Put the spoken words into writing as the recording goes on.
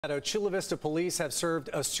Chula Vista police have served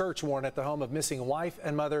a search warrant at the home of missing wife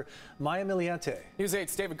and mother Maya Millete. News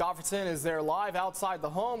 8's David Goffredson is there live outside the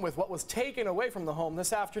home with what was taken away from the home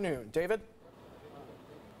this afternoon. David?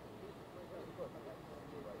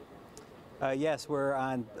 Yes, we're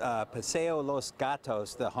on Paseo Los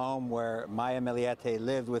Gatos, the home where Maya Millete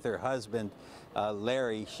lived with her husband,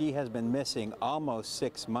 Larry. She has been missing almost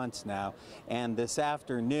 6 months now, and this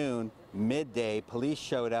afternoon, midday, police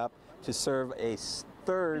showed up to serve a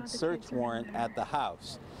third search warrant at the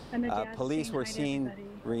house. Police were seen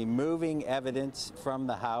removing evidence from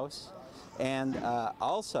the house, and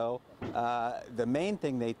also the main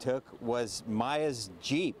thing they took was Maya's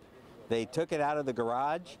Jeep. They took it out of the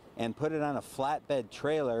garage and put it on a flatbed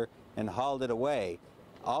trailer and hauled it away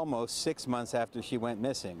almost 6 months after she went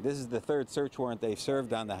missing. This is the third search warrant they've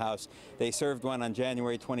served on the house. They served one on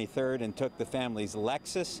January 23rd and took the family's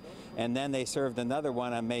Lexus, and then they served another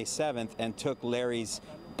one on May 7th and took Larry's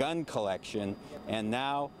gun collection, and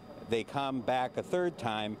now they come back a third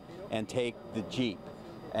time and take the Jeep.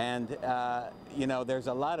 And you know, there's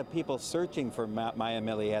a lot of people searching for Maya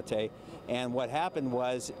Millete, and what happened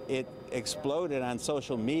was it exploded on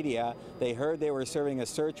social media. They heard they were serving a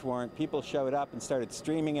search warrant. People showed up and started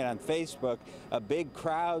streaming it on Facebook. A big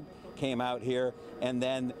crowd came out here, and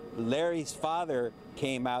then Larry's father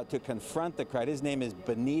came out to confront the crowd. His name is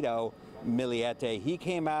Benito Millete. He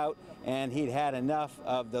came out, and he'd had enough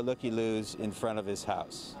of the looky-loos in front of his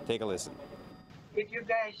house. Take a listen. If you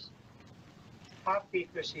guys happy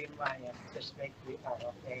to see Maya, just like we are,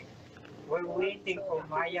 okay? We're waiting for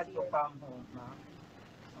Maya to come home,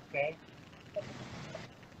 okay?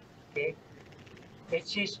 Okay?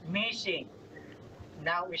 She's missing.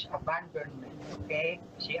 Now is abandonment, okay?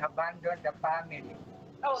 She abandoned the family.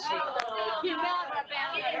 Oh, he never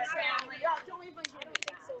abandoned his family. Oh, don't even get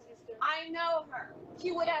it. I know her.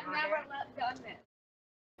 She would have never done this.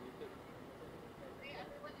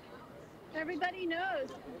 Everybody knows.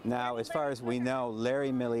 Now, as far as we know,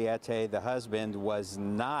 Larry Millete, the husband, was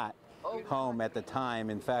not home at the time.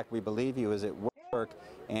 In fact, we believe he was at work,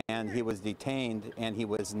 and he was detained, and he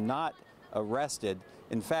was not arrested.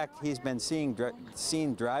 In fact, he's been seen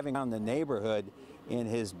driving around the neighborhood in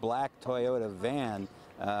his black Toyota van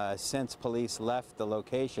since police left the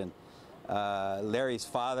location. Larry's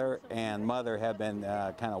father and mother have been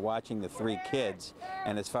kind of watching the three kids,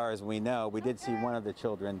 and as far as we know, we did see one of the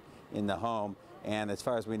children in the home, and as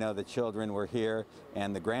far as we know, the children were here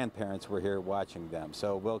and the grandparents were here watching them.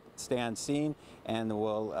 So we'll stay on scene, and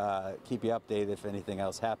we'll keep you updated if anything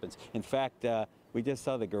else happens. In fact, we just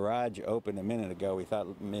saw the garage open a minute ago. We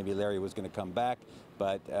thought maybe Larry was going to come back,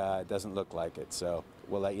 but it doesn't look like it. So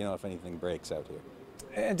we'll let you know if anything breaks out here.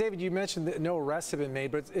 And David, you mentioned that no arrests have been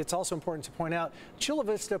made, but it's also important to point out Chula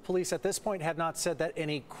Vista police at this point have not said that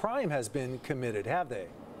any crime has been committed, have they?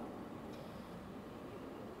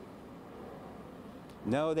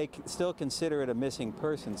 No, they still consider it a missing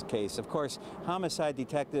persons case. Of course, homicide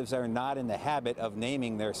detectives are not in the habit of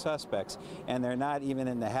naming their suspects, and they're not even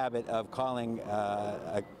in the habit of calling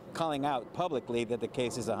out publicly that the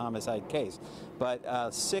case is a homicide case.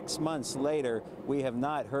 But 6 months later, we have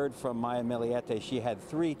not heard from Maya Millete. She had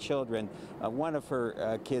 3 children. One of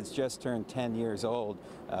her kids just turned 10 years old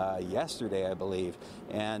yesterday, I believe.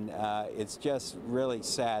 And it's just really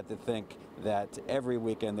sad to think that every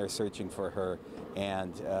weekend they're searching for her,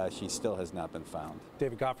 and she still has not been found.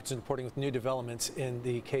 David Goffredson reporting with new developments in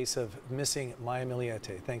the case of missing Maya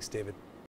Millete. Thanks, David.